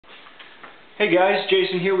Hey guys,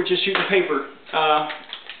 Jason here with Just Shooting Paper.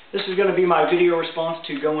 This is going to be my video response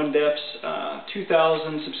to Goindeff's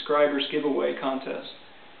 2000 subscribers giveaway contest.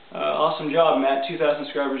 Awesome job, Matt. 2000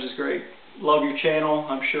 subscribers is great. Love your channel.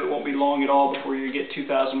 I'm sure it won't be long at all before you get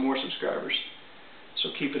 2,000 more subscribers. So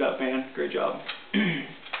keep it up, man. Great job.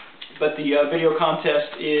 But the video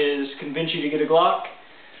contest is convince you to get a Glock,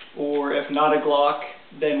 or if not a Glock,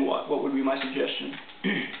 then what? What would be my suggestion?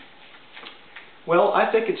 Well,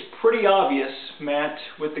 I think it's pretty obvious, Matt,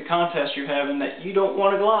 with the contest you're having, that you don't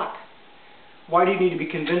want a Glock. Why do you need to be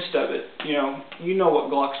convinced of it? You know what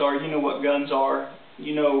Glocks are, you know what guns are,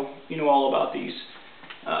 you know all about these.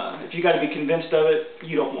 If you got to be convinced of it,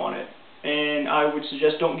 you don't want it. And I would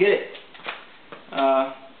suggest don't get it.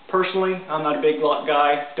 Personally, I'm not a big Glock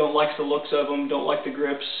guy, don't like the looks of them, don't like the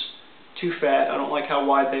grips, too fat, I don't like how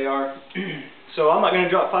wide they are. So I'm not going to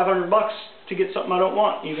drop 500 bucks to get something I don't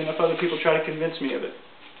want, even if other people try to convince me of it.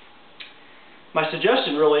 My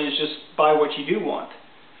suggestion really is just buy what you do want.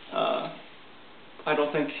 I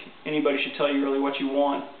don't think anybody should tell you really what you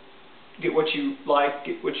want. Get what you like,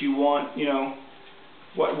 get what you want,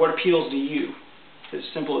 what appeals to you. As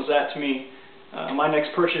simple as that to me. My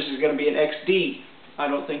next purchase is going to be an XD. I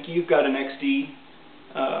don't think you've got an XD.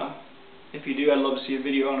 If you do, I'd love to see a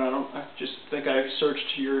video on it. I just think I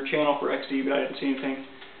searched your channel for XD, but I didn't see anything.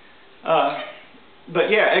 But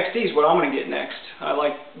yeah, XD is what I'm going to get next. I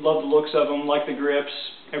love the looks of them, like the grips,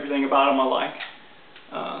 everything about them I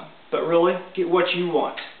like. But really, get what you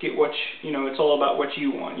want. Get what it's all about what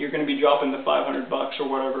you want. You're going to be dropping the 500 bucks or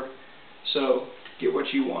whatever, so get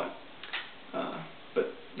what you want.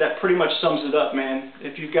 But that pretty much sums it up, man.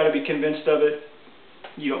 If you've got to be convinced of it,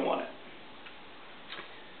 you don't want it.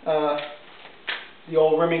 The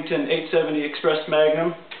old Remington 870 Express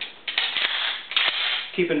Magnum,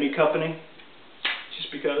 keeping me company,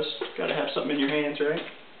 just because. Got to have something in your hands, right?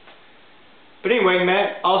 But anyway,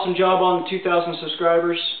 Matt, awesome job on the 2,000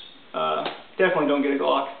 subscribers. Definitely don't get a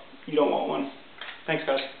Glock. You don't want one. Thanks,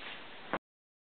 guys.